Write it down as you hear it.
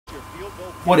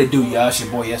What it do, y'all? It's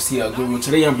your boy STL Guru.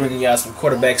 Today I'm bringing y'all some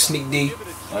quarterback sneak D.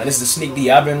 This is a sneak D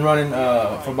I've been running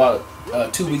for about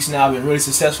 2 weeks now. I've been really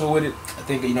successful with it. I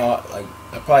think like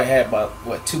I probably had about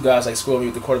 2 guys like score me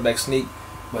with the quarterback sneak.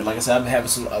 But like I said, I've been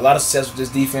having a lot of success with this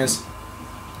defense.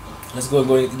 Let's go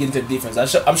and get into the defense.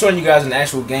 I'm showing you guys an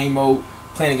actual game mode.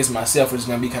 Playing against myself is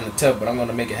going to be kind of tough, but I'm going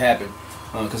to make it happen.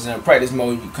 Because in practice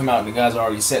mode, you come out and the guys are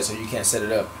already set, so you can't set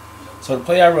it up. So the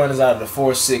play I run is out of the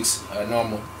 4-6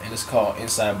 normal, and it's called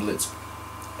inside blitz.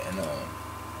 And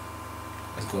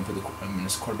let's go and put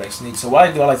this quarterback sneak. So what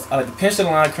I do, I like to pinch the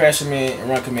line, crash him in, and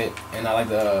run commit. And I like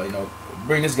to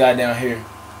bring this guy down here.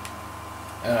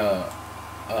 You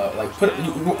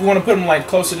want to put him like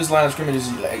close to this line of scrimmage as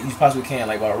you possibly can,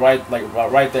 like about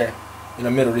right there in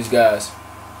the middle of these guys.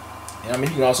 And I mean,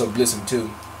 you can also blitz him too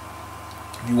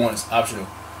if you want. It's optional.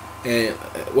 And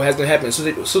what has going to happen as soon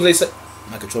as they say,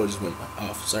 my controller just went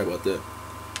off. Sorry about that.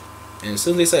 And as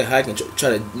soon as they say hike and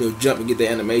try to jump and get the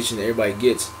animation that everybody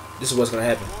gets, this is what's going to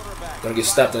happen. Going to get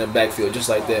stopped in the backfield just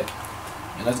like that.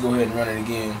 And let's go ahead and run it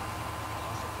again.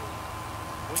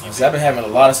 So I've been having a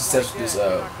lot of success with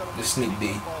this sneak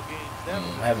D.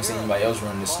 I haven't seen anybody else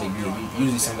run this sneak D.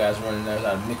 Usually some guys running there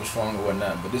out of nickel strong or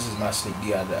whatnot, but this is my sneak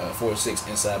D out of 4-6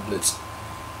 inside blitz.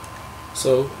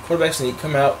 So quarterback sneak,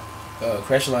 come out,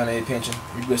 crash the line A, pinch him,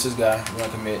 re-blitz this guy, run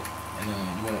commit, and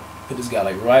you want to put this guy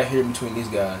like right here between these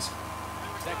guys.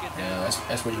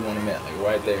 That's where you want him at, like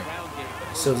right there.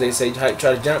 As soon as they say try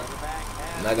to jump,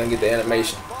 I'm not gonna get the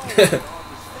animation.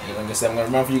 Like I said, I'm gonna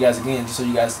run for you guys again, just so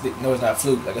you guys know it's not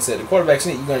fluke. Like I said, the quarterback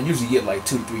sneak, you're gonna usually get like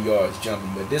 2 to 3 yards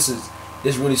jumping, but this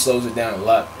really slows it down a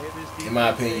lot, in my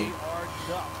opinion.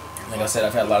 Like I said,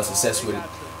 I've had a lot of success with it.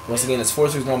 Once again, it's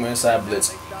 4-6 normal inside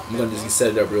blitz. I'm gonna just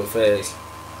set it up real fast.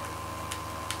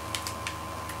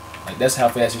 Like that's how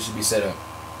fast it should be set up,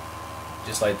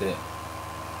 just like that.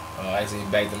 I actually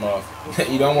backed them off.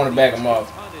 You don't want to back them off.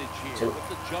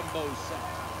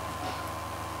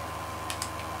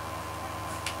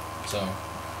 So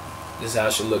this is how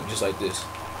it should look, just like this.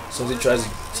 As soon as he tries to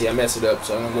see, I messed it up,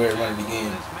 so I'm gonna go ahead and run it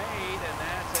again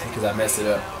because I messed it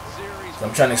up. So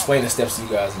I'm trying to explain the steps to you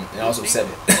guys and also set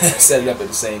it up at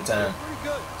the same time.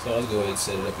 So let's go ahead and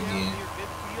set it up again.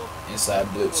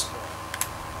 Inside blitz.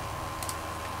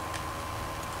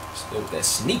 Let's go with that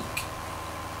sneak.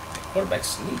 Quarterback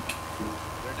sneak.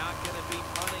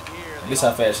 This is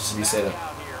how fast it should be set up.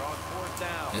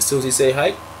 And as soon as he say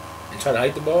hike and try to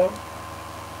hike the ball,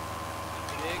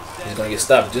 he's gonna get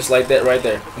stopped just like that right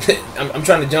there. I'm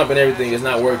trying to jump and everything, it's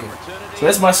not working. So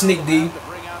that's my sneak D.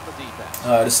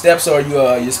 The steps are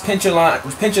you just pinch your line,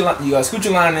 you scoot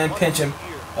your line in, pinch him,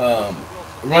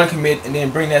 run commit, and then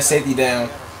bring that safety down.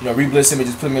 Re-blitz him and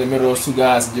just put him in the middle of those 2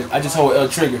 guys. And I just hold L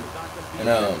trigger, and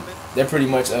that pretty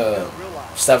much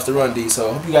stops the run D. So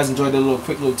I hope you guys enjoyed that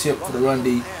quick little tip for the run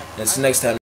D. And until next time.